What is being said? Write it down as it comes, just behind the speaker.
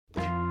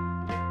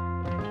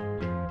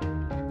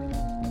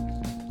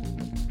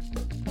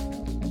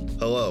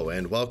Hello,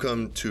 and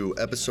welcome to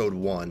episode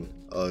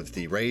 1 of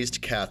the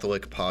Raised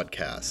Catholic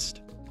podcast.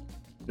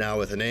 Now,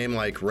 with a name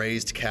like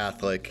Raised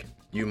Catholic,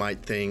 you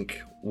might think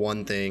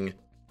one thing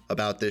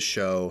about this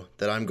show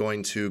that I'm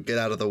going to get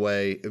out of the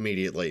way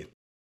immediately.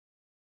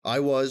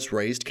 I was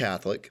raised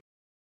Catholic.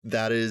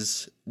 That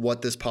is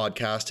what this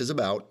podcast is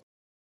about.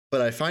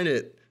 But I find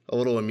it a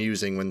little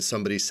amusing when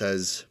somebody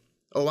says,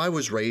 "Oh, I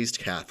was raised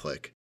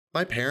Catholic.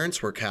 My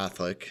parents were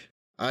Catholic.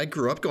 I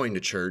grew up going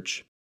to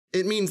church."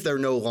 It means they're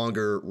no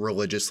longer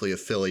religiously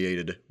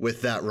affiliated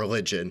with that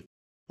religion.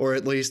 Or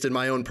at least in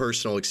my own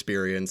personal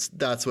experience,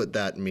 that's what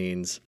that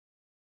means.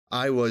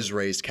 I was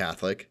raised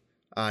Catholic.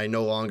 I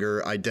no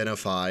longer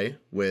identify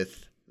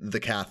with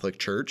the Catholic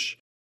Church,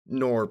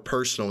 nor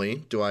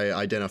personally do I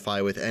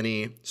identify with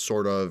any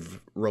sort of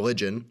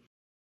religion.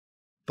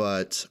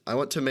 But I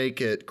want to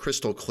make it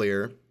crystal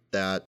clear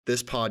that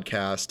this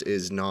podcast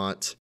is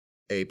not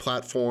a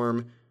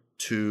platform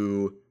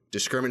to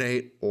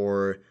discriminate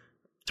or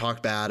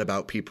talk bad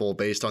about people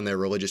based on their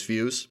religious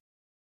views.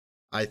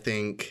 I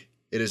think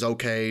it is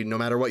okay no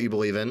matter what you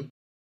believe in,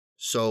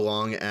 so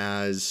long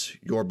as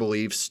your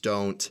beliefs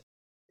don't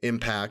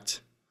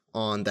impact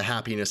on the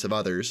happiness of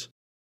others.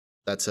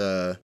 That's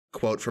a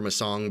quote from a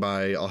song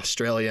by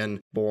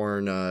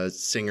Australian-born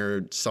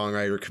singer,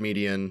 songwriter,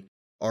 comedian,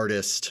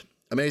 artist,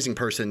 amazing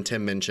person,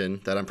 Tim Minchin,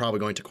 that I'm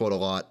probably going to quote a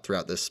lot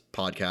throughout this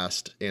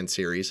podcast and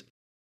series.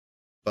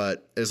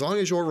 But as long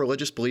as your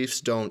religious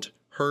beliefs don't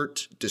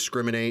hurt,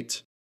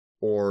 discriminate,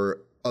 or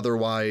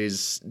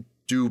otherwise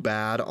do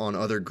bad on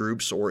other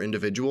groups or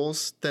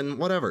individuals, then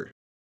whatever.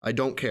 I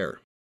don't care.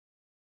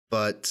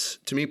 But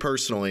to me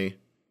personally,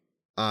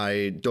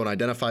 I don't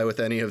identify with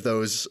any of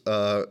those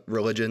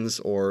religions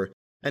or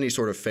any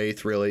sort of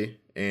faith, really.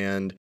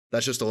 And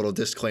that's just a little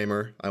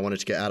disclaimer I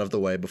wanted to get out of the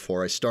way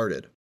before I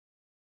started.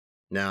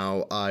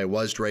 Now, I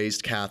was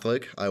raised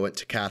Catholic. I went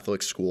to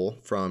Catholic school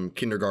from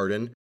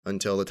kindergarten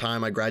until the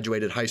time I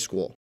graduated high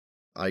school.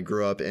 I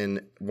grew up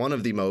in one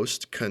of the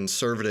most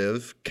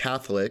conservative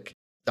Catholic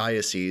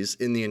dioceses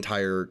in the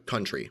entire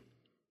country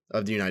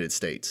of the United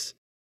States.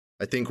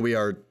 I think we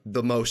are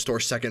the most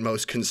or second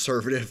most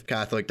conservative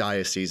Catholic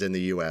diocese in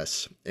the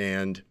U.S.,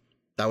 and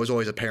that was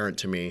always apparent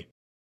to me.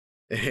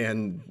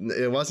 And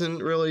it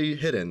wasn't really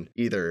hidden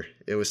either.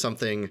 It was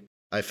something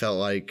I felt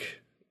like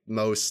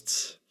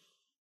most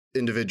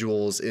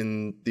individuals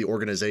in the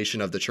organization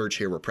of the church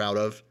here were proud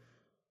of.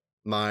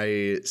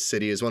 My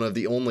city is one of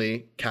the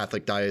only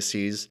Catholic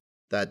dioceses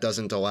that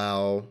doesn't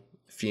allow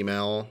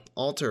female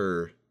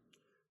altar,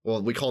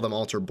 well, we call them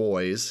altar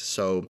boys,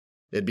 so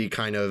it'd be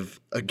kind of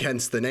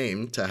against the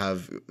name to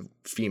have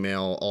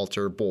female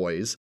altar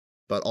boys,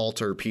 but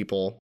altar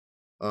people,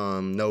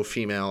 no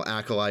female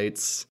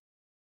acolytes,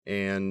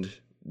 and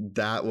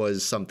that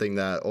was something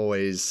that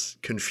always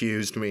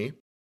confused me,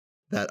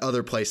 that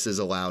other places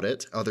allowed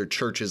it, other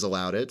churches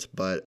allowed it,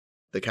 but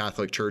the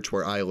Catholic Church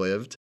where I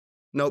lived,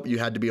 nope, you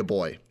had to be a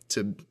boy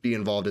to be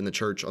involved in the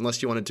church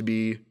unless you wanted to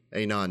be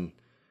a nun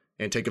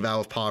and take a vow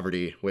of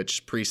poverty,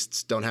 which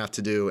priests don't have to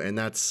do, and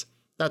that's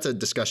a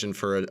discussion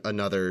for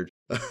another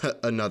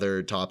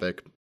another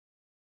topic.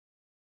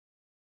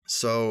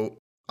 So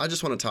I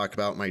just want to talk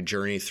about my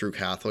journey through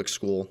Catholic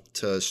school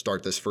to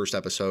start this first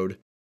episode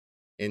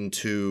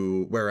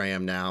into where I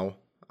am now.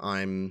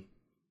 I'm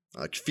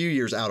a few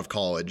years out of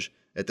college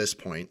at this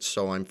point,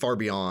 so I'm far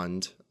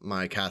beyond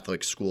my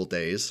Catholic school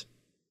days.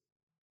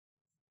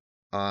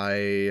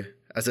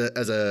 As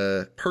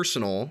a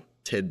personal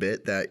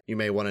tidbit that you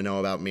may want to know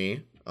about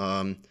me,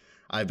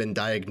 I've been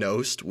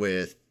diagnosed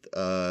with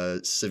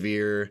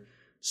severe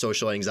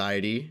social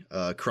anxiety,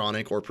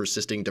 chronic or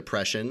persisting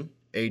depression,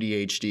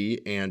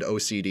 ADHD, and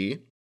OCD.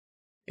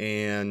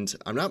 And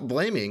I'm not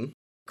blaming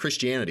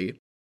Christianity,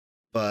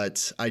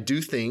 but I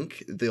do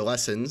think the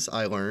lessons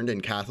I learned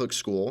in Catholic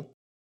school,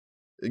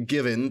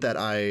 given that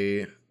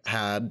I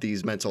had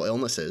these mental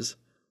illnesses,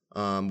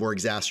 were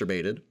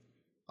exacerbated.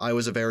 I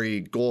was a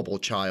very gullible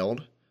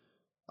child.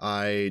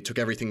 I took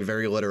everything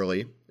very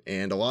literally,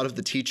 and a lot of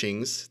the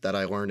teachings that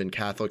I learned in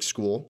Catholic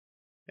school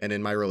and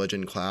in my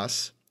religion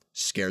class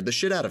scared the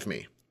shit out of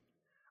me.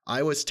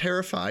 I was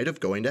terrified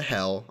of going to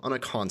hell on a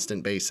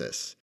constant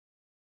basis.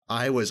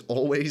 I was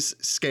always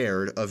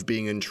scared of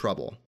being in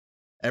trouble.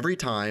 Every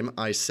time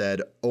I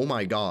said, "Oh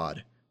my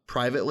God,"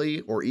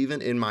 privately or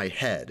even in my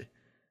head,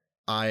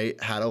 I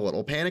had a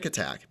little panic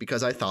attack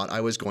because I thought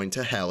I was going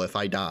to hell if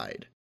I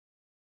died.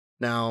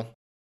 Now,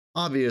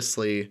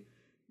 obviously,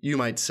 you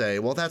might say,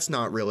 well, that's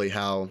not really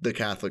how the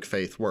Catholic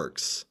faith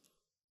works.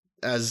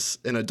 As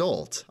an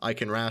adult, I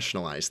can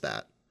rationalize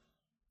that.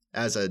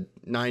 As a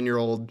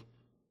 9-year-old,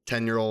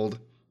 10-year-old,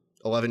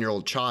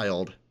 11-year-old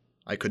child,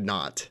 I could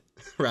not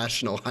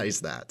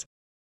rationalize that.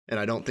 And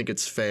I don't think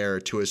it's fair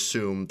to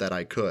assume that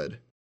I could.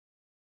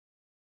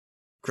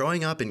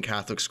 Growing up in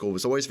Catholic school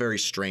was always very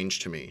strange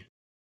to me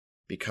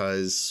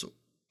because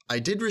I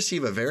did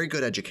receive a very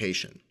good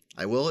education,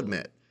 I will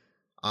admit.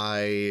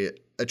 I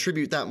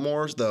attribute that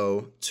more,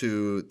 though,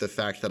 to the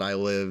fact that I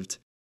lived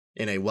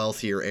in a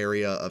wealthier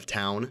area of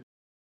town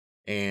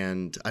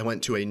And I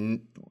went to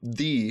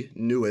the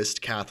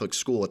newest Catholic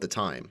school at the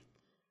time.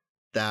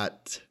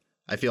 That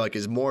I feel like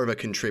is more of a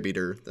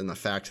contributor than the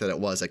fact that it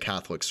was a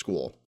Catholic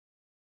school.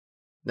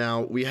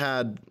 Now, we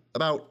had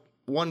about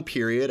one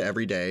period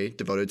every day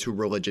devoted to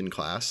religion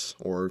class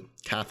or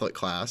Catholic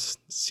class.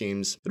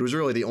 Seems it was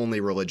really the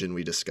only religion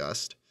we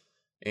discussed.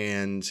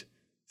 And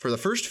for the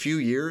first few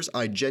years,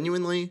 I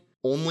genuinely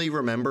only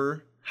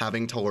remember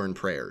having to learn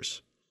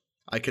prayers.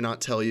 I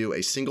cannot tell you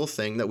a single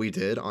thing that we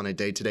did on a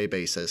day-to-day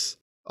basis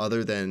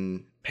other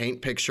than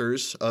paint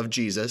pictures of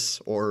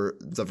Jesus or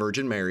the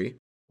Virgin Mary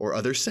or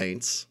other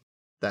saints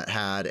that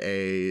had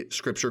a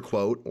scripture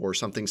quote or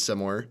something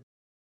similar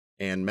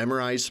and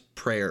memorize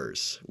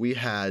prayers. We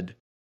had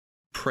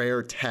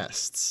prayer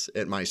tests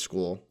at my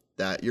school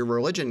that you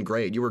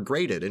were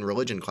graded in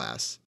religion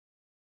class.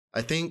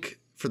 I think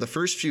for the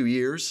first few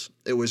years,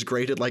 it was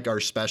graded like our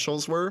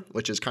specials were,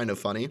 which is kind of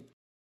funny.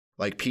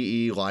 Like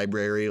PE,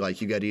 library,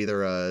 like you get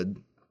either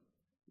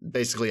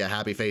basically a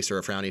happy face or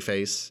a frowny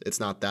face. It's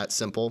not that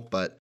simple,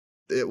 but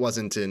it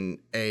wasn't an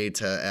A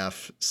to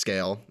F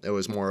scale. It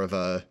was more of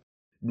a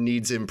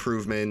needs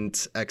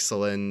improvement,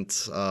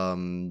 excellent,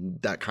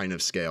 that kind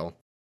of scale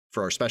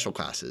for our special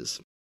classes.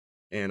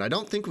 And I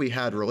don't think we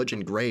had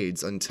religion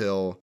grades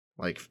until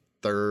like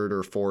third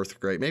or fourth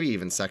grade, maybe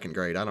even second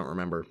grade. I don't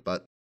remember,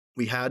 but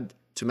we had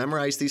to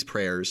memorize these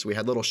prayers. We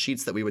had little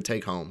sheets that we would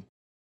take home.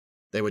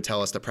 They would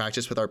tell us to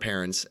practice with our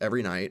parents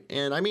every night.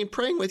 And I mean,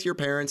 praying with your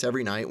parents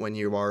every night when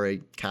you are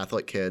a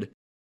Catholic kid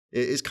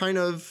is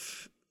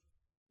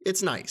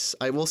it's nice.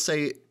 I will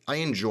say I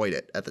enjoyed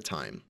it at the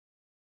time.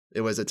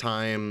 It was a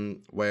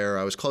time where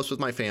I was close with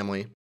my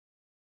family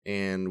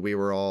and we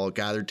were all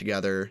gathered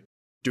together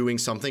doing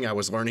something I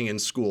was learning in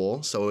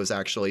school. So it was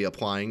actually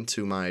applying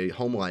to my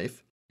home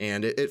life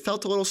and it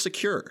felt a little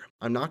secure.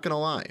 I'm not going to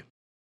lie.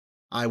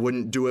 I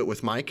wouldn't do it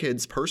with my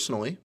kids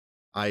personally.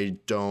 I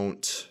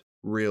don't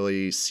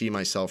really see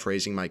myself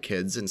raising my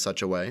kids in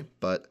such a way,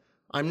 but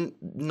I'm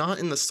not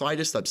in the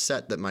slightest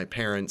upset that my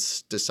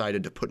parents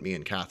decided to put me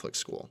in Catholic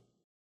school.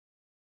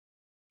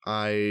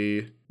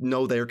 I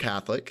know they're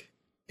Catholic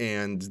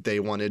and they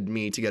wanted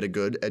me to get a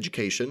good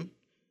education,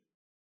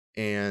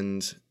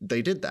 and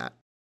they did that.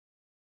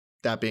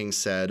 That being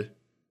said,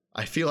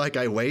 I feel like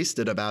I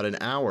wasted about an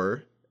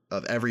hour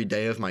of every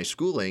day of my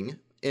schooling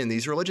in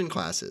these religion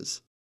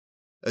classes,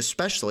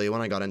 especially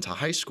when I got into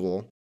high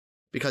school,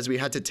 because we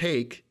had to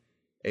take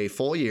a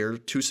full year,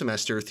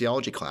 2-semester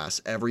theology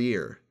class every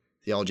year.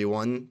 Theology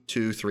 1,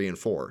 2, 3, and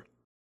 4.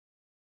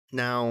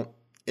 Now,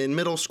 in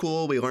middle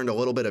school, we learned a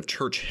little bit of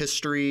church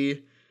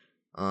history,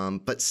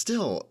 but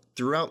still,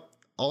 throughout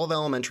all of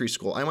elementary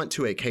school, I went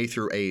to a K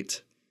through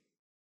 8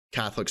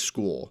 Catholic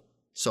school.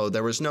 So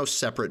there was no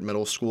separate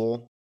middle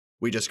school.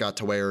 We just got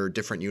to wear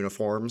different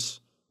uniforms,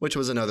 which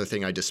was another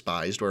thing I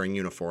despised, wearing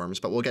uniforms,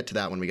 but we'll get to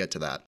that when we get to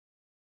that.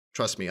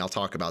 Trust me, I'll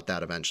talk about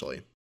that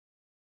eventually.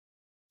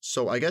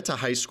 So I get to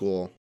high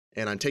school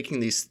and I'm taking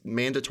these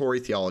mandatory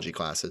theology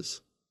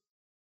classes.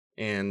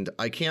 And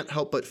I can't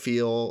help but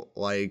feel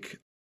like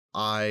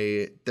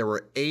there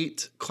were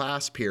 8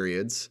 class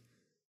periods,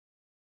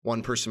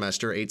 1 per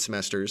semester, 8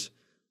 semesters,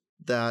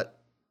 that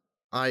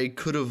I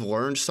could have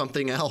learned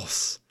something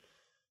else,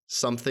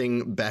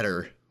 something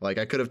better. Like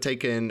I could have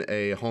taken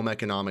a home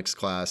economics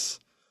class,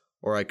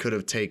 or I could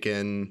have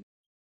taken,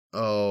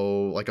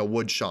 like a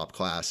wood shop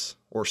class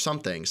or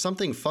something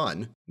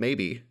fun,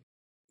 maybe.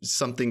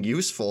 Something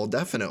useful,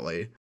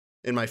 definitely.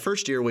 In my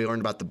first year, we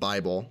learned about the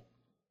Bible.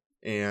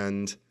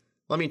 And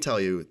let me tell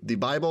you, the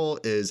Bible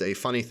is a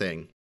funny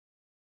thing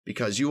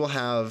because you will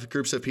have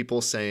groups of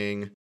people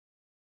saying,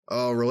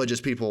 oh,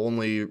 religious people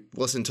only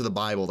listen to the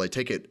Bible. They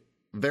take it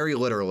very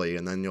literally.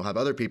 And then you'll have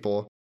other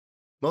people,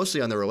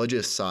 mostly on the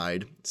religious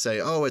side, say,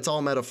 oh, it's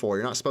all metaphor.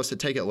 You're not supposed to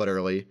take it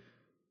literally.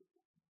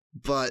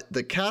 But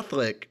the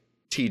Catholic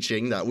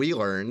teaching that we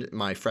learned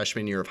my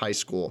freshman year of high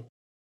school,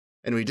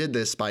 and we did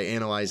this by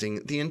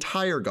analyzing the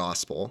entire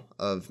gospel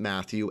of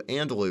Matthew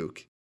and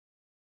Luke,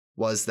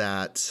 was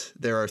that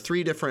there are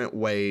 3 different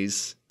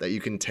ways that you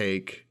can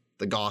take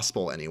the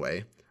gospel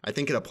anyway. I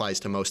think it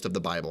applies to most of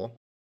the Bible.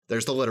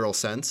 There's the literal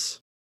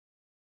sense,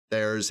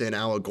 there's an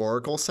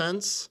allegorical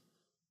sense,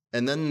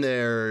 and then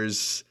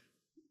there's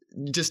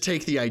just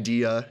take the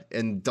idea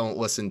and don't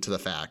listen to the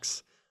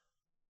facts.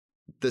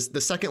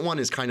 The second one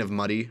is kind of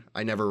muddy.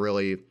 I never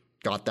really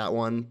got that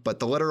one, but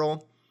the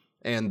literal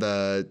and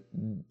the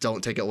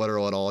don't take it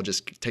literal at all,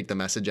 just take the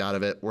message out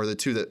of it, were the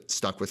 2 that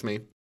stuck with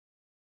me.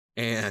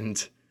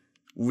 And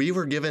we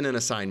were given an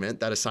assignment,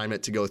 that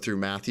assignment to go through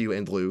Matthew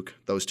and Luke,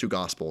 those 2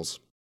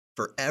 gospels,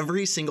 for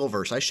every single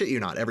verse. I shit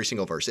you not, every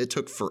single verse. It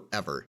took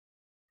forever.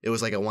 It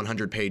was like a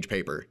 100-page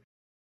paper.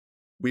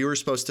 We were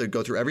supposed to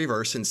go through every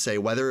verse and say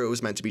whether it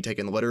was meant to be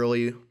taken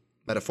literally,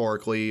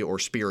 metaphorically, or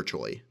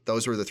spiritually.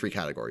 Those were the 3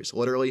 categories: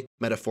 literally,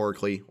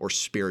 metaphorically, or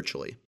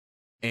spiritually.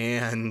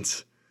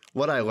 And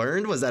what I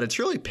learned was that it's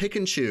really pick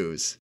and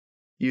choose.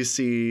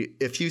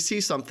 If you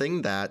see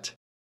something that,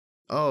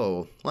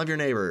 oh, love your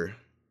neighbor.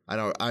 I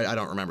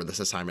don't remember this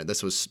assignment.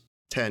 This was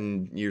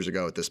 10 years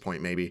ago at this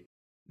point, maybe.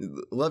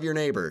 Love your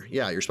neighbor.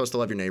 Yeah, you're supposed to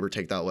love your neighbor.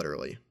 Take that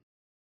literally.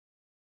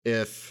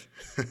 If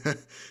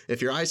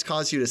if your eyes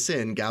cause you to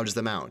sin, gouge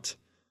them out.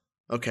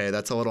 Okay,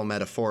 that's a little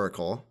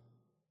metaphorical.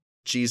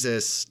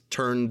 Jesus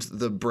turned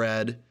the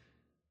bread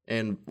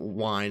and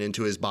wine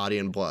into his body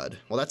and blood.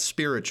 Well, that's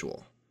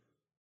spiritual.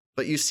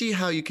 But you see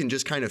how you can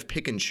just kind of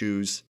pick and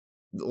choose.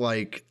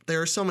 Like,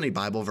 there are so many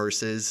Bible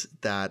verses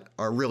that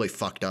are really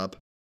fucked up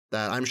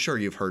that I'm sure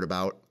you've heard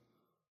about.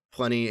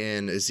 Plenty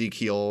in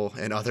Ezekiel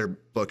and other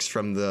books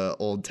from the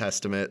Old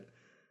Testament.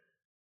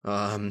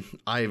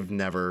 I've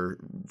never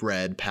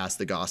read past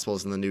the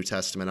Gospels in the New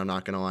Testament, I'm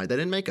not going to lie. They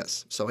didn't make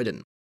us, so I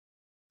didn't.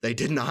 They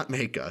did not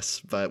make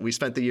us, but we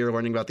spent the year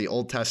learning about the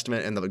Old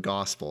Testament and the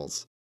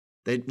Gospels.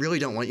 They really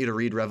don't want you to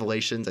read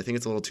Revelations. I think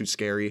it's a little too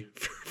scary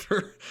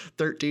for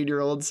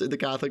 13-year-olds in the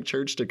Catholic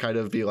Church to kind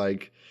of be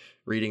like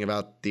reading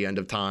about the end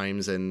of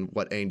times and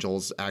what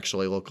angels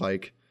actually look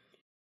like.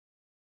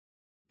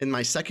 In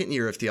my second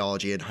year of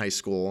theology in high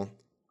school,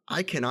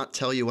 I cannot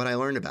tell you what I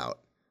learned about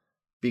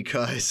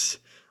because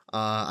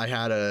I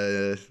had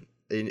a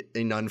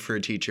nun for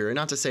a teacher. And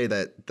not to say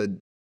that the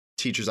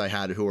teachers I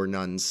had who were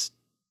nuns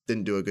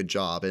didn't do a good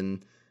job.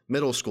 In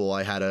middle school,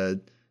 I had a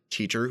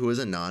teacher who was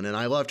a nun, and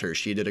I loved her.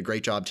 She did a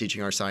great job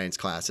teaching our science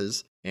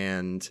classes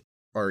and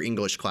our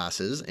English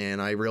classes,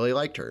 and I really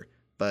liked her.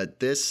 But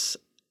this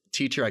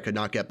teacher I could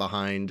not get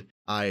behind.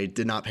 I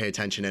did not pay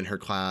attention in her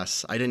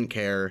class. I didn't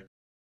care.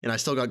 And I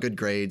still got good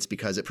grades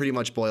because it pretty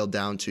much boiled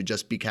down to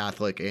just be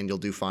Catholic and you'll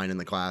do fine in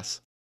the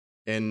class.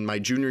 In my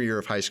junior year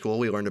of high school,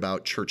 we learned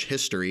about church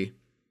history,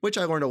 which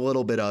I learned a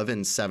little bit of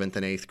in 7th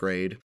and 8th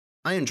grade.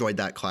 I enjoyed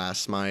that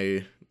class.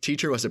 My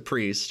teacher was a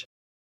priest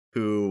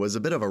who was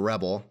a bit of a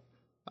rebel.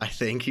 I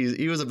think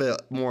he was a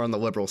bit more on the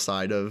liberal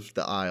side of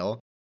the aisle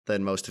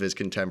than most of his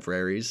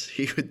contemporaries.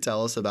 He would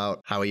tell us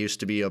about how he used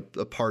to be a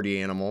party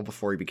animal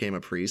before he became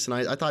a priest, and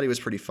I thought he was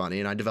pretty funny,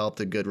 and I developed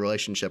a good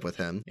relationship with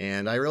him,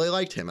 and I really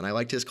liked him, and I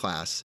liked his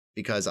class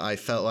because I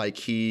felt like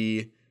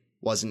he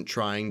wasn't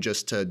trying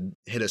just to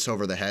hit us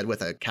over the head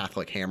with a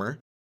Catholic hammer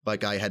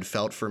like I had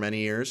felt for many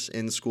years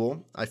in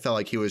school. I felt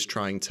like he was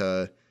trying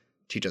to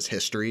teach us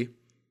history,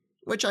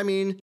 which, I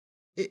mean,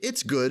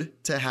 it's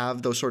good to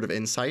have those sort of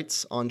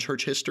insights on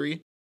church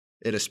history.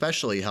 It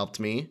especially helped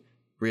me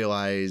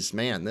realize,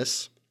 man,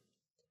 this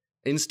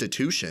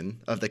institution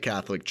of the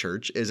Catholic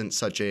Church isn't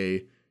such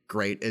a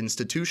great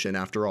institution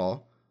after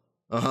all.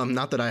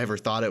 Not that I ever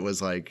thought it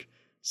was like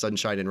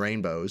sunshine and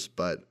rainbows,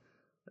 but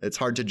it's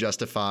hard to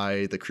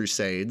justify the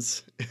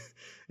Crusades.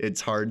 It's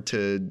hard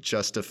to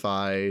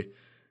justify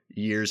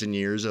years and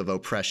years of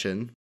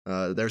oppression.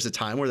 There's a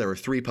time where there were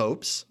 3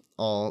 popes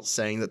all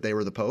saying that they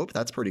were the Pope.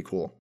 That's pretty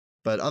cool.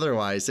 But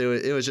otherwise,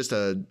 it was just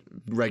a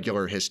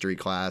regular history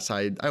class.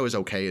 I was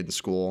okay in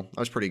school. I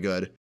was pretty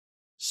good.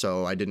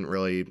 So I didn't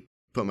really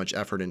put much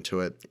effort into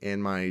it.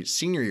 In my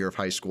senior year of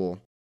high school,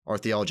 our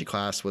theology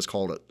class was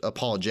called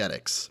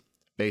apologetics.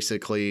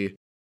 Basically,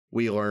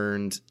 we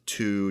learned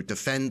to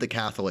defend the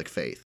Catholic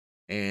faith.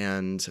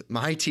 And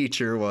my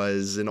teacher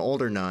was an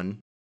older nun,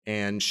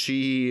 and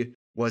she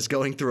was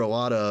going through a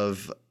lot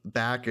of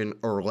back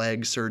or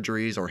leg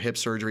surgeries or hip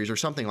surgeries or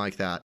something like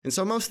that. And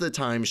so most of the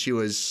time she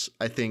was,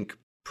 I think,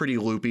 pretty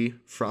loopy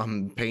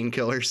from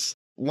painkillers.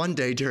 One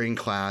day during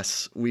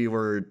class, we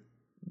were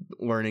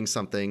learning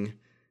something,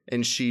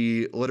 and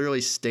she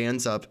literally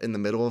stands up in the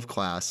middle of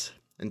class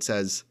and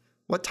says,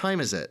 "What time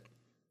is it?"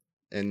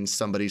 And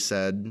somebody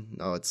said,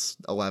 "Oh, it's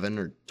 11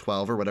 or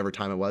 12 or whatever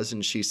time it was."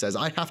 And she says,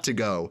 "I have to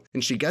go."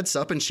 And she gets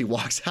up and she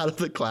walks out of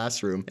the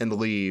classroom and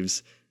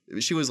leaves.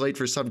 She was late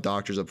for some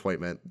doctor's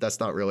appointment. That's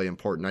not really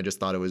important. I just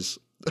thought it was,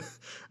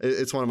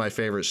 it's one of my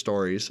favorite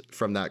stories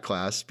from that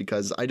class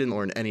because I didn't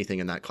learn anything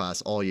in that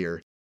class all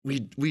year. We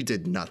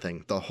did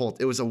nothing.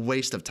 It was a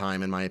waste of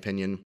time in my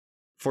opinion.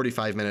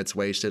 45 minutes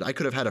wasted. I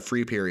could have had a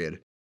free period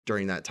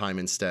during that time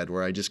instead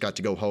where I just got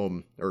to go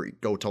home or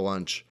go to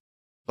lunch.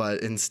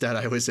 But instead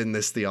I was in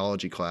this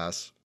theology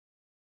class.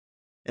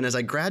 And as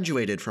I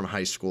graduated from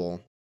high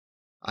school,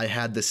 I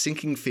had the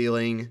sinking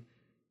feeling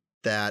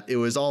that it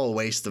was all a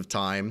waste of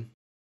time.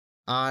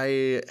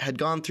 I had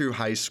gone through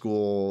high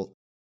school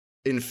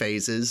in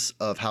phases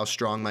of how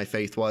strong my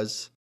faith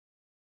was.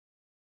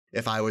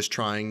 If I was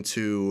trying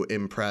to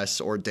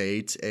impress or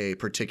date a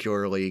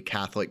particularly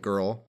Catholic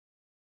girl,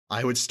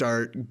 I would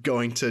start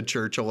going to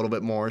church a little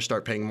bit more,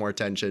 start paying more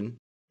attention.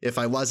 If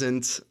I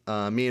wasn't,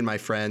 me and my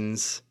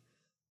friends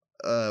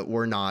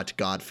were not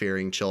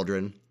God-fearing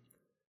children.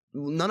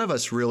 None of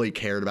us really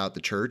cared about the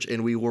church,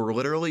 and we were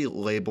literally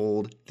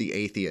labeled the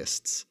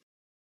atheists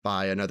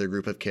by another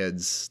group of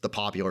kids, the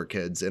popular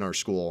kids in our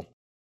school.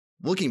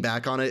 Looking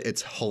back on it,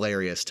 it's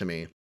hilarious to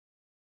me.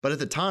 But at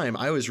the time,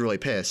 I was really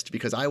pissed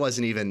because I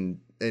wasn't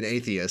even an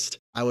atheist.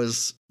 I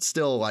was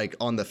still like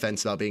on the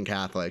fence about being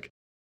Catholic.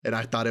 And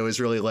I thought it was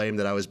really lame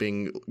that I was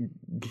being,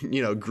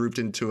 grouped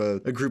into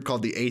a group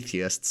called the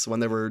atheists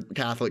when there were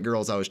Catholic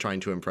girls I was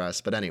trying to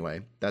impress. But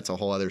anyway, that's a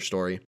whole other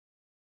story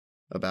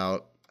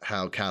about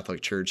how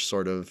Catholic Church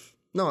sort of...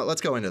 No,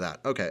 let's go into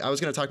that. Okay, I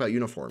was going to talk about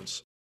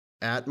uniforms.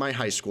 At my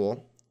high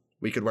school,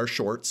 we could wear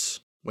shorts.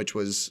 which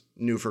was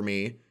new for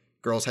me.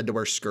 Girls had to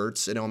wear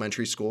skirts in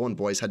elementary school and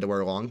boys had to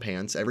wear long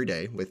pants every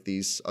day with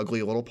these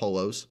ugly little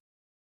polos.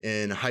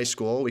 In high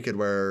school, we could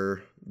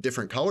wear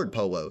different colored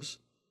polos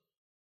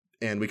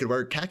and we could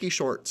wear khaki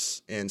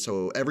shorts. And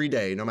so every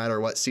day, no matter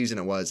what season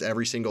it was,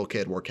 every single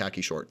kid wore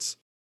khaki shorts.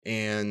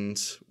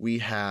 And we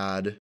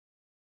had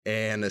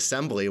an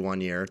assembly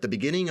one year at the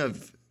beginning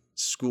of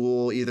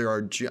school,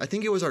 I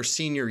think it was our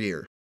senior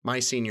year, my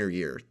senior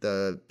year,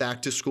 the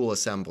back to school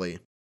assembly.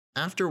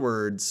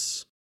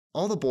 Afterwards,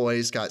 all the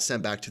boys got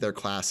sent back to their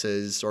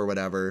classes or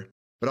whatever,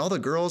 but all the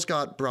girls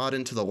got brought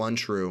into the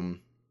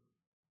lunchroom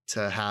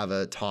to have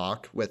a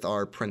talk with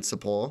our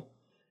principal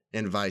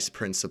and vice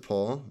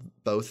principal,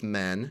 both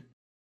men,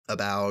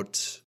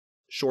 about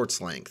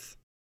shorts length.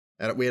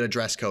 We had a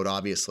dress code,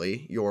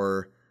 obviously.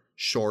 Your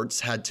shorts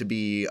had to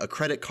be a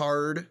credit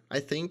card, I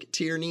think,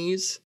 to your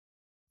knees.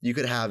 You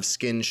could have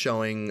skin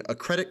showing, a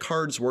credit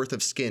card's worth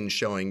of skin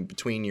showing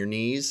between your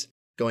knees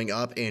going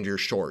up and your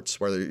shorts,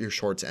 where your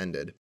shorts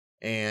ended.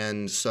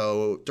 And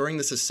so during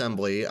this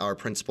assembly, our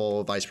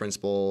principal, vice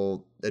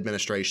principal,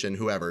 administration,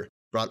 whoever,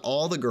 brought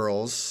all the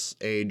girls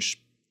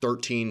age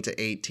 13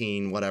 to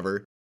 18,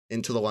 whatever,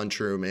 into the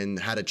lunchroom and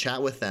had a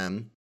chat with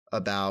them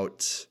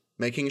about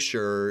making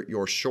sure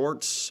your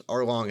shorts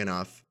are long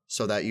enough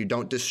so that you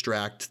don't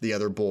distract the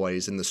other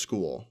boys in the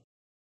school.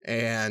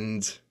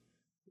 And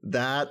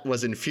that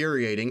was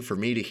infuriating for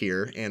me to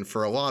hear and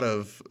for a lot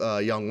of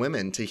young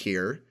women to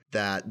hear,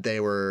 that they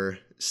were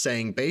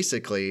saying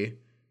basically,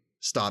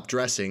 stop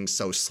dressing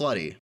so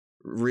slutty.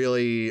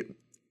 Really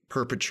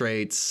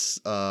perpetrates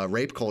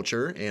rape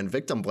culture and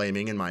victim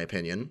blaming, in my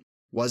opinion.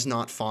 Was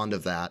not fond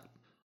of that.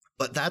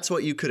 But that's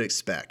what you could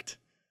expect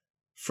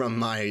from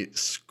my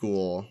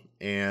school.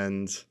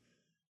 And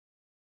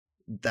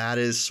that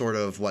is sort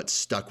of what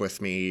stuck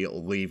with me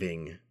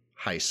leaving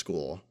high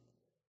school.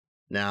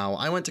 Now,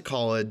 I went to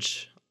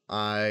college.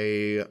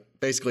 I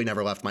basically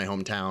never left my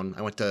hometown.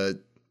 I went to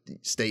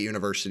State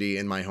University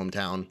in my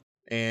hometown.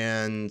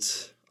 And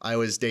I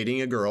was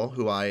dating a girl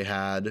who I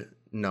had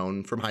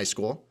known from high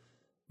school.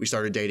 We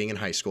started dating in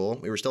high school.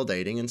 We were still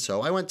dating. And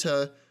so I went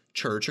to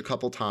church a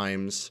couple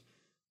times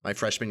my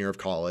freshman year of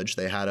college.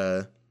 They had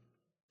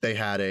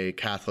a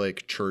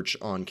Catholic church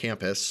on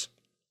campus.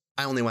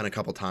 I only went a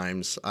couple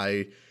times.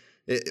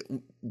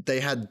 They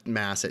had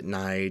mass at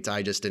night.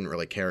 I just didn't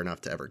really care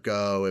enough to ever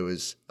go. It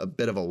was a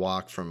bit of a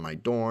walk from my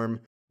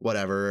dorm,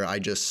 whatever.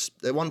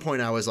 At one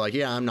point I was like,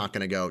 yeah, I'm not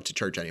going to go to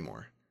church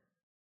anymore.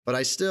 But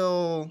I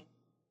still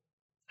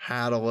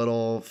had a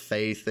little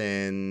faith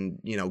in,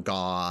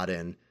 God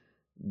and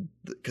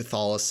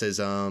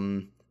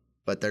Catholicism.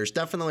 But there's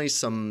definitely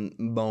some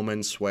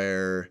moments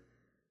where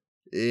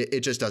it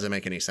just doesn't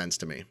make any sense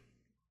to me.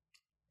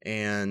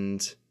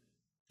 And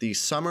the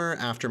summer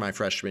after my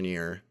freshman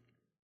year,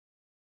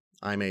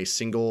 I'm a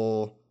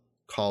single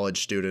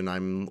college student.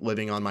 I'm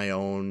living on my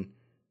own,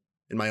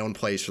 in my own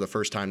place for the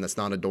first time. That's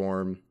not a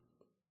dorm.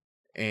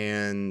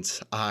 And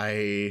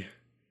a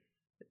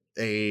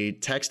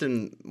text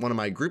in one of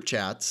my group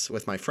chats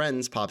with my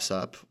friends pops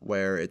up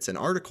where it's an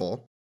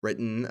article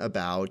written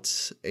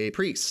about a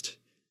priest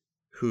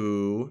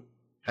who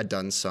had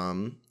done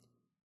some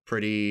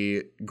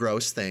pretty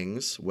gross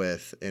things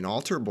with an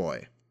altar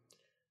boy.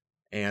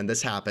 And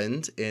this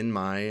happened in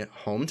my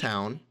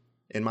hometown,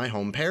 in my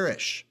home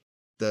parish.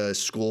 The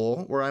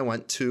school where I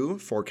went to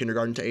for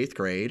kindergarten to 8th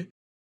grade,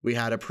 we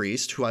had a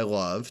priest who I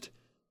loved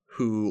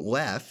who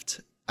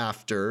left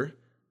after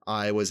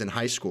I was in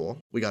high school.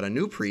 We got a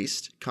new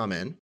priest come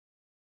in,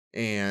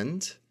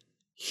 and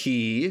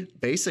he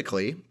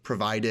basically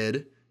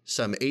provided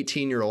some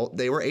 18-year-old,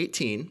 they were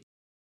 18.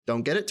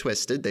 Don't get it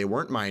twisted. They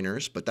weren't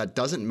minors, but that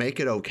doesn't make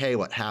it okay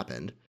what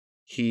happened.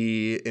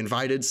 He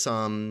invited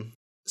some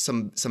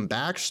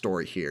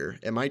backstory here.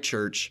 At my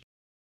church,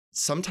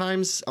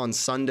 sometimes on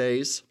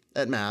Sundays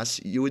at Mass,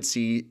 you would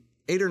see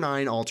 8 or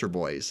 9 altar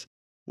boys.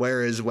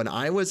 Whereas when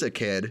I was a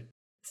kid,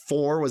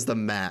 4 was the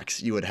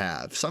max you would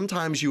have.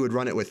 Sometimes you would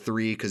run it with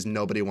 3 because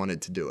nobody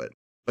wanted to do it.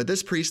 But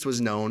this priest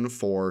was known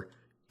for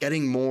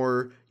getting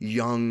more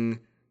young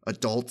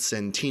adults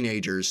and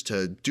teenagers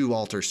to do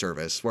altar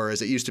service,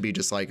 whereas it used to be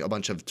just like a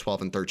bunch of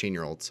 12 and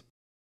 13-year-olds.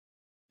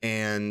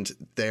 And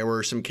there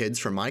were some kids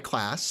from my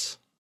class,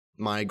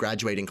 my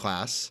graduating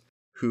class,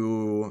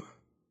 who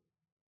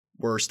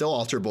were still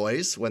altar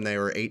boys when they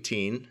were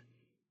 18.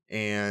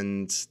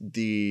 And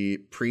the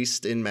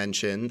priest in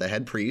mention, the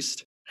head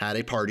priest, had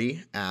a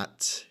party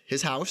at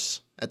his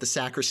house, at the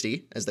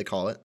sacristy, as they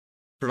call it,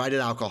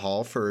 provided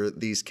alcohol for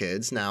these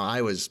kids. Now,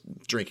 I was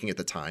drinking at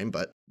the time,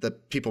 but the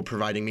people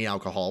providing me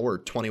alcohol were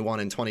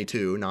 21 and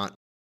 22, not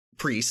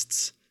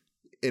priests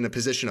in a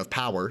position of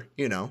power,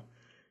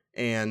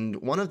 And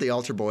one of the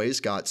altar boys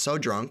got so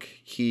drunk,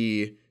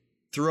 he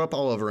threw up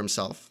all over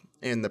himself,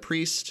 and the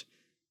priest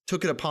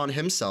took it upon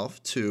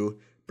himself to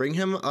bring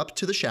him up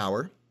to the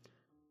shower,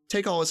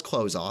 take all his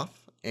clothes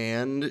off,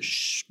 and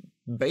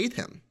bathe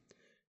him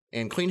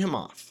and clean him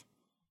off.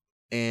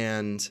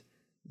 And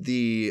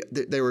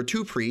there were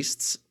 2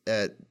 priests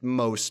at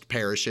most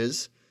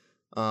parishes.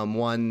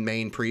 one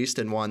main priest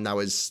and one that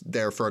was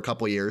there for a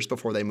couple years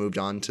before they moved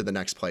on to the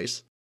next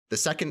place. The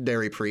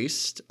secondary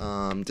priest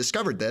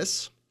discovered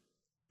this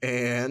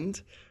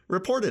and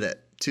reported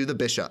it to the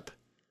bishop.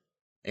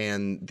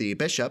 And the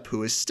bishop,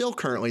 who is still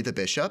currently the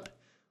bishop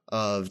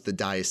of the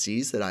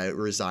diocese that I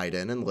reside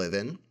in and live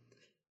in,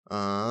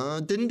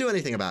 didn't do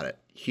anything about it.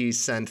 He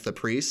sent the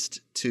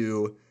priest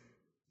to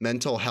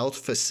mental health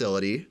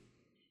facility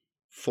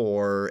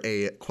for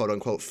a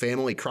quote-unquote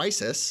family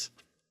crisis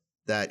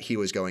that he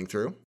was going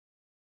through.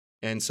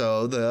 And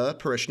so the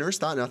parishioners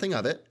thought nothing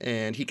of it,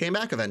 and he came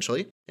back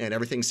eventually, and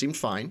everything seemed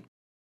fine.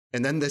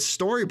 And then this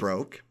story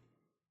broke,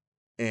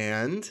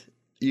 and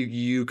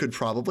you could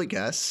probably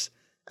guess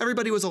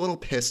everybody was a little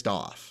pissed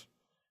off,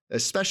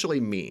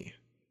 especially me,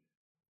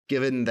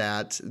 given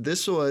that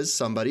this was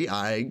somebody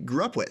I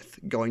grew up with,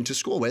 going to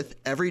school with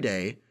every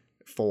day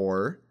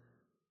for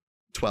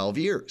 12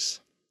 years,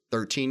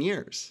 13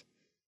 years.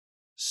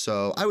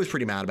 So I was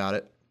pretty mad about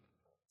it.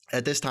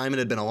 At this time, it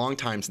had been a long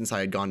time since I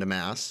had gone to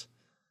Mass,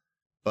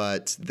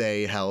 but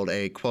they held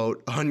a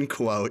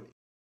quote-unquote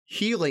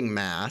healing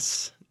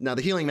Mass. Now,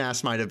 the healing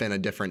Mass might have been a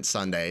different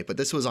Sunday, but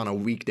this was on a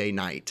weekday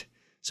night.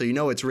 So you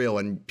know it's real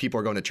when people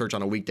are going to church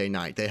on a weekday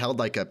night. They held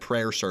like a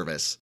prayer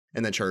service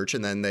in the church,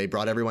 and then they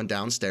brought everyone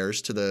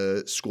downstairs to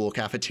the school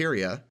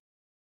cafeteria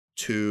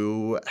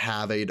to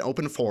have an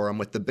open forum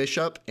with the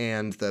bishop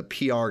and the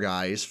PR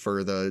guys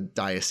for the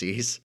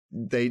diocese.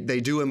 They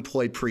do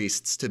employ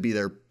priests to be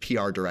their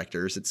PR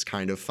directors. It's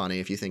kind of funny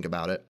if you think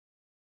about it.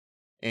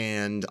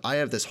 And I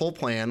have this whole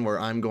plan where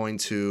I'm going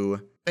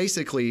to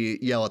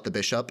basically yell at the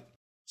bishop.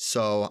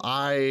 So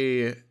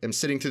I am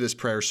sitting through this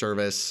prayer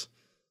service,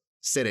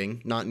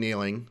 sitting, not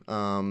kneeling.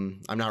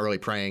 I'm not really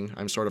praying.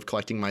 I'm sort of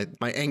collecting my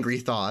angry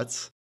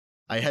thoughts.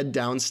 I head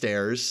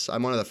downstairs.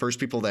 I'm one of the first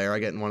people there. I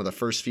get in one of the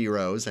first few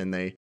rows, and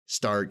they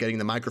start getting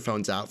the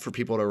microphones out for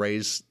people to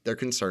raise their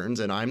concerns.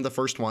 And I'm the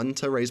first one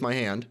to raise my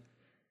hand.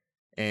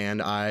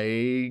 And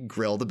I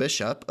grill the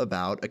bishop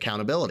about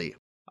accountability.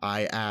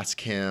 I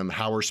ask him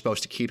how we're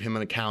supposed to keep him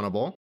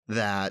accountable,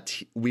 that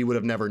we would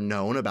have never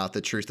known about the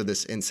truth of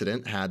this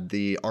incident had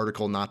the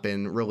article not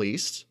been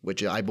released,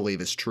 which I believe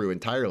is true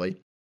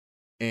entirely.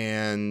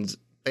 And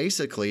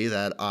basically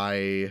that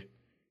I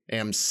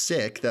am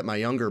sick that my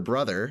younger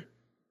brother,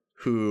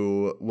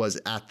 who was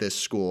at this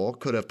school,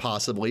 could have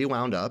possibly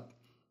wound up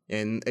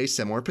in a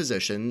similar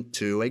position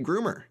to a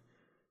groomer,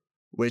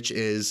 which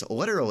is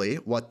literally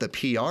what the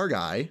PR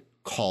guy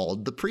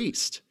called the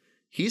priest.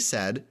 He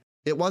said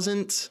it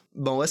wasn't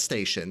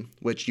molestation,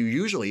 which you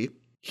usually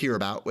hear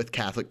about with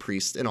Catholic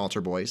priests and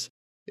altar boys.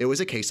 It was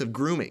a case of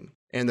grooming.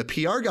 And the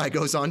PR guy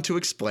goes on to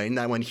explain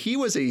that when he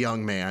was a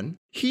young man,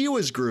 he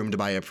was groomed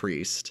by a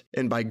priest.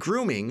 And by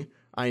grooming,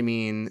 I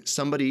mean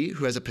somebody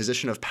who has a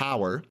position of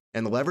power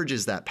and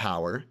leverages that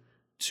power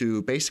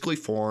to basically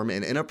form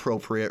an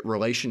inappropriate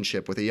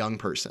relationship with a young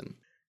person.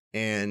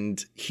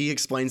 And he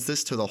explains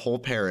this to the whole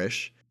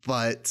parish.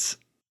 But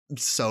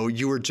so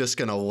you were just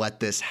going to let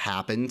this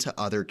happen to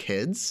other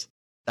kids?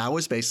 That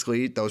was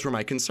basically, those were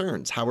my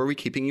concerns. How are we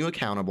keeping you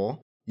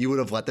accountable? You would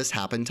have let this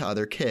happen to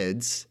other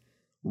kids.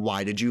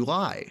 Why did you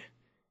lie?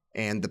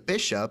 And the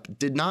bishop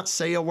did not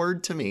say a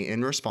word to me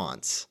in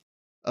response.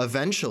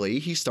 Eventually,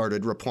 he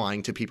started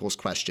replying to people's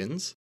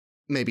questions,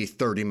 maybe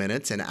 30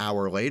 minutes, an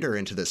hour later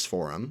into this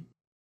forum.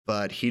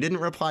 But he didn't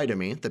reply to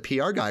me. The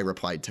PR guy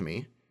replied to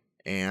me.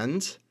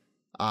 And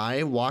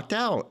I walked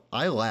out.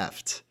 I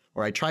left,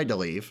 or I tried to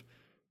leave.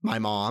 My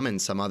mom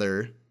and some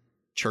other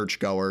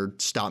churchgoer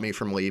stopped me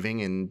from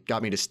leaving and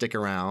got me to stick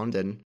around.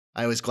 And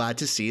I was glad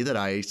to see that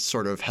I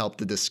sort of helped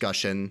the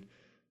discussion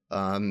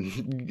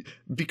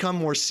become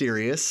more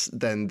serious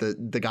than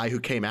the guy who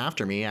came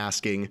after me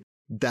asking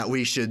that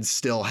we should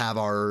still have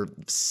our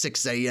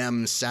 6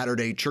 a.m.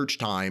 Saturday church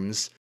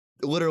times.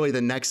 Literally the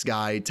next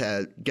guy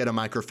to get a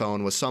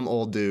microphone was some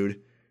old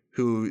dude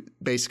who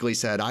basically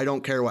said, I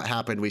don't care what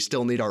happened, we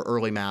still need our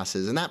early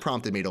masses. And that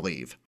prompted me to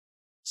leave.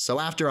 So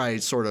after I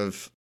sort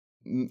of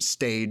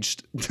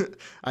staged,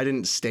 I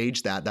didn't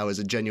stage that was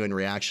a genuine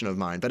reaction of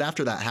mine. But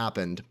after that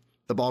happened,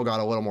 the ball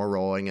got a little more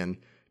rolling and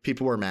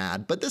people were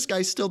mad. But this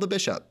guy's still the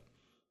bishop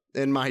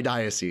in my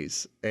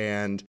diocese.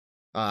 And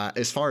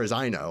as far as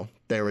I know,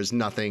 there was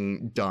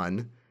nothing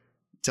done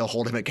to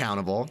hold him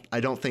accountable. I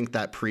don't think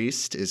that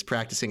priest is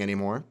practicing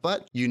anymore,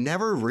 but you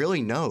never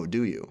really know,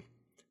 do you?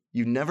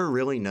 You never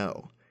really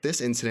know.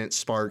 This incident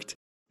sparked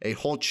a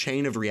whole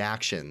chain of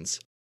reactions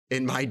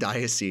in my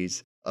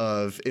diocese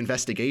of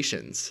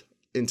investigations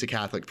into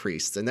Catholic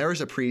priests. And there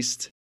was a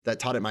priest that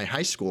taught at my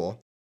high school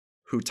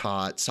who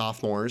taught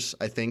sophomores,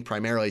 I think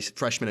primarily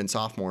freshmen and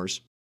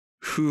sophomores,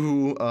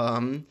 who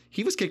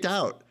he was kicked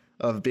out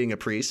of being a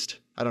priest.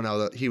 I don't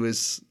know, he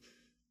was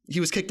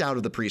kicked out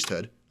of the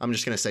priesthood. I'm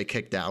just going to say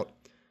kicked out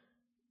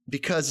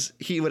because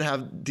he would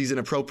have these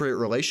inappropriate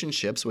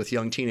relationships with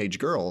young teenage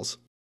girls.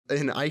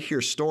 And I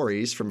hear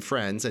stories from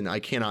friends, and I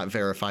cannot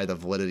verify the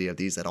validity of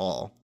these at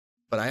all,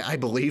 but I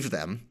believe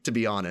them, to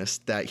be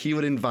honest, that he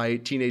would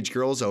invite teenage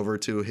girls over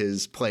to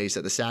his place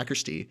at the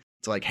sacristy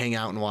to like hang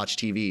out and watch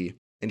TV.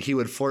 And he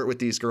would flirt with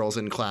these girls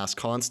in class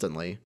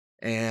constantly.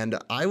 And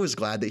I was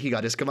glad that he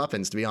got his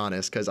comeuppance, to be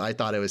honest, because I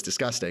thought it was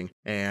disgusting.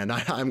 And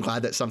I'm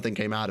glad that something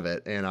came out of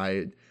it. And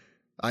I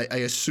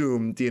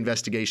assume the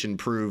investigation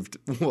proved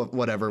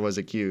whatever was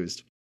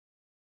accused.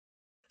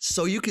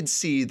 So you could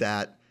see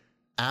that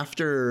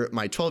after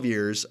my 12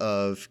 years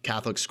of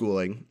Catholic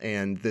schooling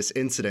and this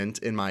incident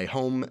in my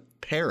home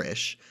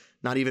parish,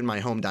 not even my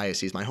home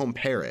diocese, my home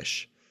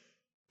parish,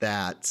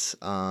 that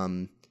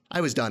I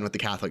was done with the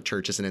Catholic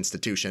Church as an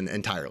institution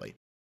entirely.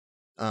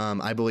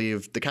 I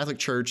believe the Catholic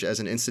Church as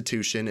an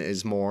institution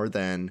is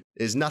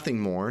nothing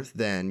more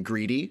than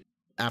greedy,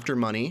 after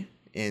money,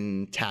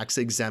 in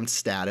tax-exempt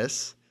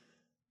status,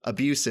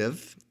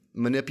 abusive,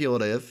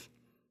 manipulative,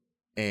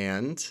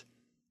 and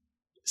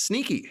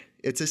sneaky.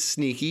 It's a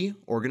sneaky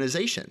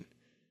organization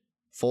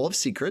full of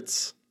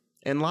secrets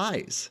and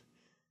lies.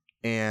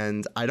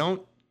 And I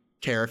don't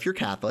care if you're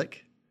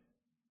Catholic.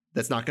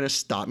 That's not going to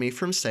stop me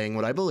from saying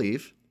what I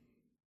believe.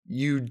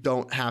 You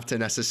don't have to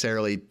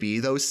necessarily be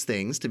those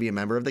things to be a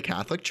member of the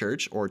Catholic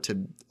Church or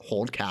to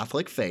hold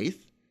Catholic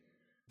faith,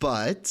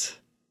 but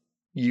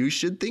you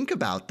should think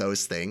about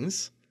those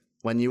things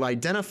when you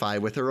identify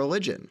with a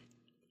religion.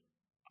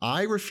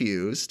 I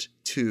refused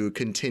to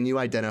continue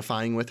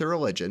identifying with a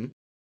religion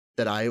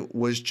that I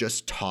was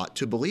just taught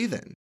to believe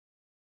in.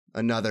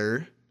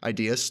 Another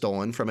idea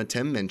stolen from a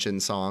Tim Minchin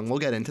song. We'll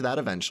get into that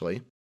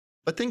eventually.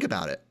 But think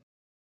about it.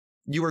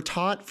 You were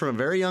taught from a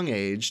very young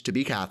age to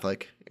be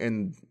Catholic,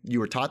 and you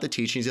were taught the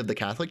teachings of the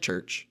Catholic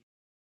Church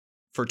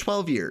for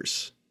 12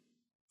 years,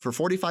 for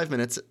 45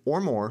 minutes or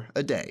more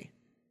a day.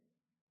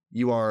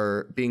 You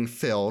are being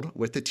filled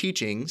with the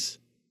teachings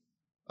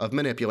of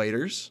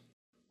manipulators,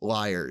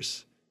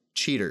 liars,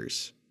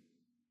 cheaters,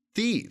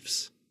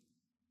 thieves.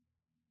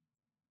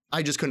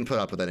 I just couldn't put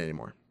up with it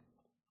anymore.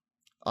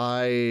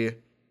 I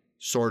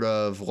sort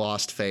of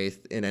lost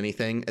faith in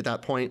anything at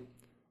that point.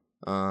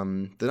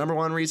 The number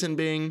one reason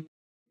being,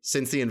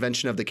 since the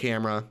invention of the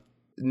camera,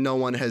 no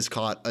one has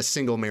caught a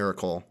single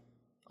miracle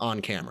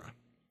on camera.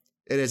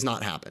 It has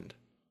not happened.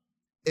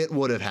 It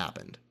would have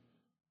happened.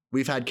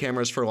 We've had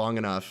cameras for long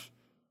enough.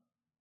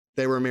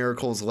 There were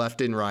miracles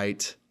left and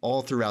right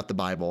all throughout the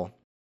Bible.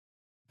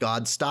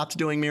 God stopped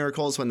doing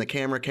miracles when the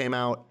camera came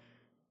out.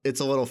 It's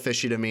a little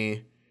fishy to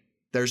me.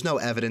 There's no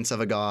evidence of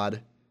a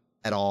God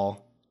at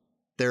all.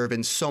 There have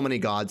been so many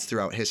gods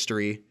throughout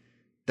history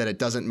that it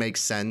doesn't make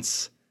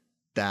sense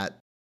that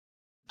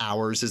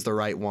ours is the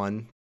right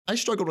one. I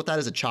struggled with that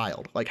as a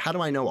child. Like, how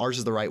do I know ours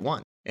is the right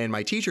one? And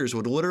my teachers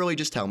would literally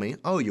just tell me,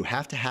 oh, you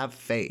have to have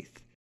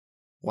faith.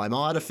 Well, I'm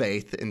all out of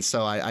faith, and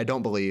so I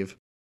don't believe.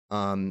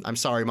 I'm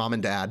sorry, Mom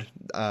and Dad.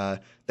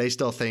 They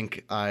still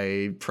think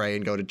I pray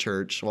and go to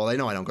church. Well, they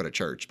know I don't go to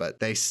church, but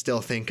they still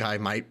think I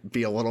might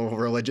be a little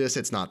religious.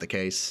 It's not the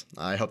case.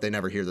 I hope they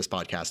never hear this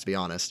podcast, to be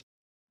honest.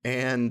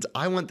 And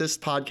I want this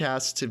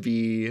podcast to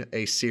be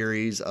a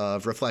series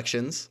of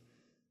reflections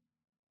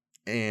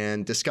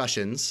and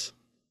discussions,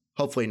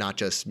 hopefully not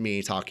just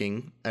me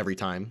talking every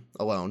time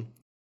alone,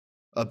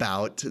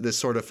 about this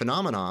sort of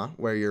phenomena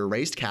where you're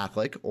raised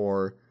Catholic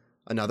or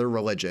another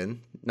religion,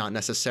 not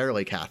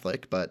necessarily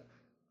Catholic, but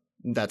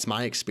that's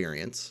my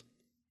experience.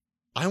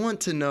 I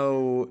want to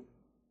know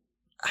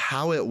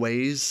how it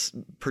weighs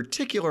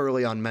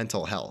particularly on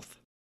mental health,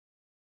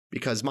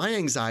 because my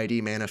anxiety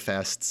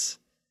manifests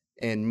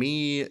in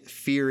me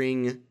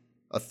fearing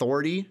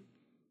authority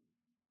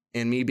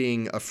and me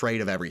being afraid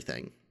of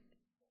everything.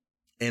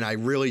 And I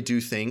really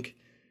do think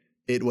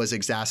it was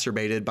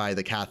exacerbated by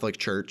the Catholic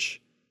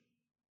Church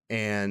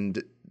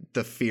and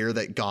the fear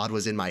that God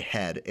was in my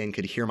head and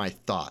could hear my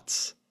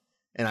thoughts.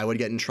 And I would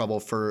get in trouble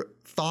for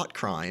thought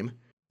crime.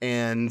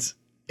 And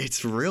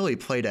it's really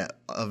played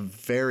a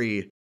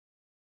very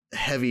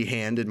heavy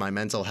hand in my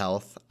mental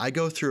health. I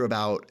go through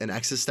about an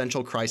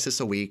existential crisis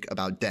a week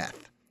about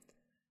death.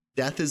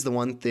 Death is the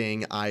one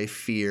thing I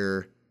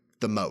fear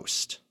the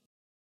most.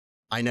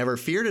 I never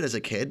feared it as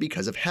a kid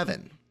because of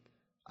heaven.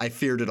 I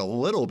feared it a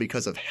little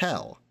because of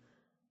hell.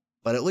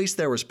 But at least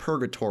there was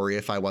purgatory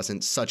if I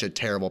wasn't such a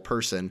terrible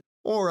person,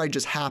 or I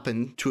just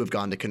happened to have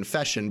gone to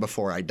confession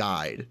before I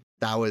died.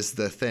 That was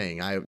the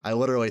thing. I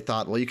literally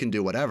thought, well, you can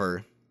do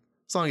whatever.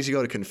 As long as you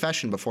go to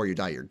confession before you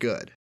die, you're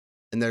good.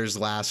 And there's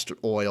last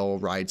oil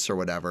rites or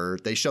whatever.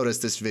 They showed us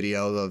this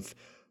video of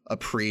a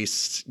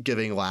priest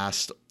giving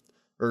last,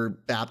 or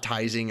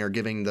baptizing or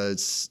giving the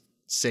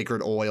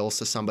sacred oils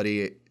to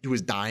somebody who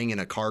was dying in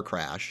a car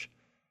crash.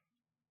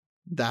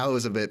 That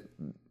was a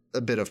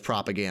bit of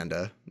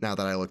propaganda now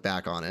that I look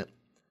back on it.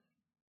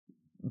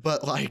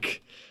 But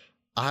like,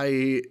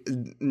 I'm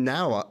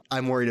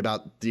worried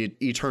about the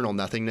eternal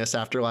nothingness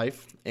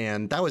afterlife,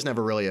 and that was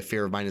never really a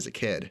fear of mine as a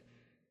kid.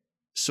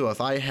 So if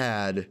I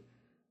had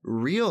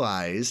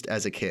realized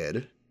as a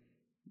kid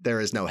there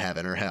is no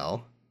heaven or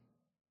hell,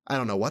 I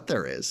don't know what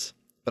there is,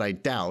 but I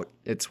doubt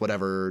it's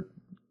whatever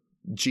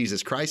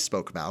Jesus Christ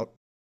spoke about,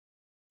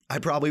 I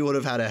probably would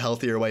have had a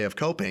healthier way of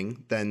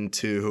coping than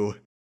to,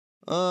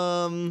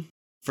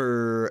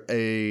 for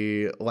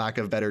a lack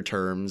of better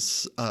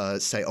terms,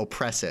 say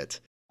oppress it.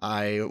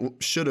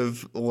 should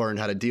have learned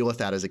how to deal with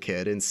that as a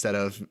kid instead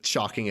of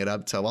chalking it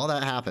up to, well,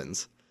 that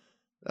happens.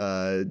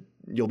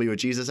 You'll be with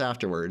Jesus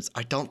afterwards.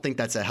 I don't think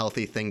that's a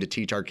healthy thing to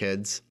teach our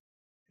kids.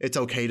 It's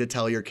okay to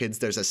tell your kids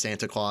there's a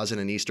Santa Claus and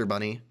an Easter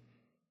Bunny,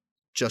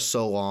 just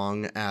so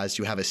long as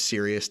you have a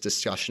serious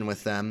discussion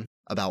with them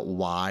about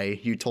why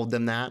you told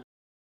them that.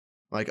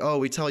 Like, oh,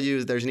 we tell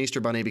you there's an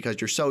Easter Bunny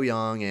because you're so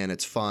young and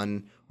it's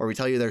fun. Or we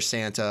tell you there's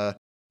Santa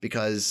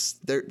because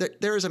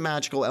there is a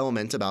magical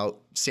element about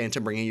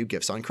Santa bringing you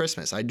gifts on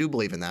Christmas. I do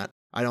believe in that.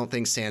 I don't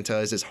think Santa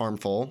is as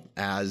harmful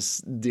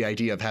as the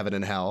idea of heaven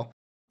and hell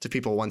to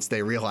people once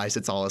they realize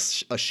it's all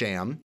a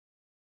sham.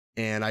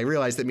 And I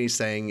realize that me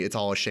saying it's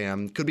all a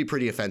sham could be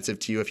pretty offensive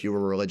to you if you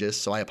were religious,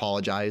 so I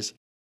apologize.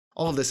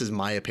 All of this is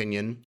my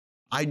opinion.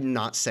 I'm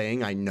not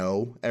saying I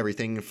know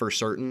everything for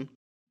certain,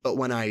 but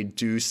when I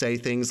do say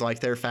things like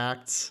they're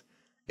facts,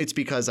 it's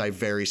because I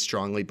very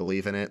strongly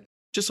believe in it.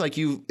 Just like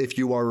you, if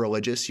you are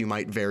religious, you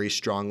might very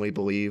strongly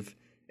believe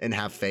and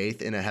have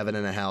faith in a heaven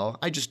and a hell.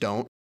 I just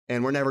don't.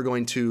 And we're never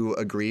going to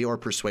agree or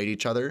persuade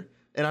each other,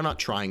 and I'm not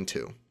trying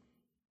to.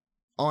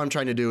 All I'm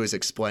trying to do is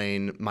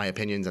explain my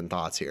opinions and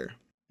thoughts here.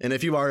 And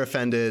if you are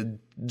offended,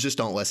 just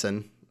don't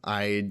listen.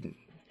 I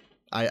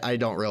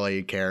don't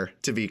really care,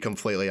 to be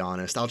completely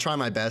honest. I'll try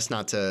my best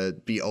not to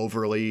be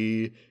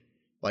overly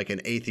like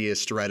an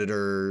atheist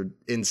Redditor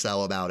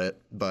incel about it,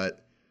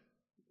 but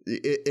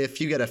if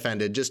you get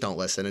offended, just don't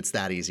listen. It's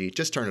that easy.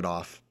 Just turn it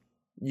off.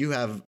 You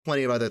have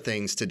plenty of other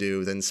things to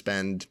do than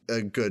spend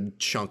a good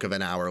chunk of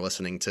an hour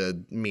listening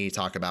to me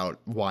talk about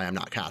why I'm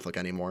not Catholic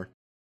anymore.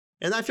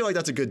 And I feel like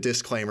that's a good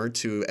disclaimer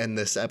to end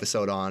this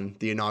episode on,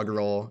 the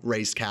inaugural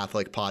Raised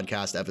Catholic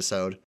podcast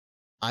episode.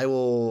 I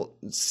will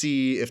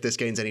see if this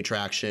gains any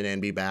traction and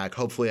be back.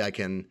 Hopefully I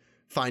can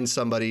find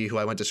somebody who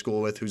I went to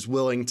school with who's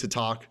willing to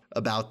talk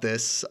about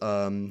this.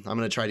 I'm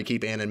going to try to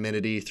keep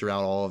anonymity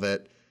throughout all of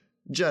it.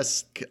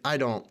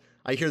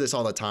 I hear this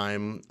all the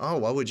time. Oh,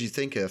 what would you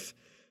think if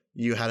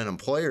you had an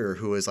employer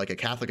who was like a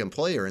Catholic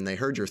employer and they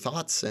heard your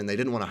thoughts and they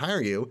didn't want to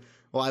hire you?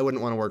 Well, I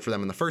wouldn't want to work for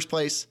them in the first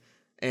place.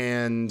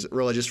 And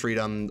religious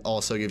freedom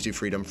also gives you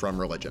freedom from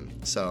religion.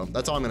 So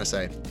that's all I'm going to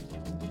say.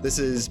 This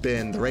has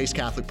been the Raised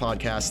Catholic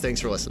Podcast. Thanks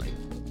for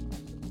listening.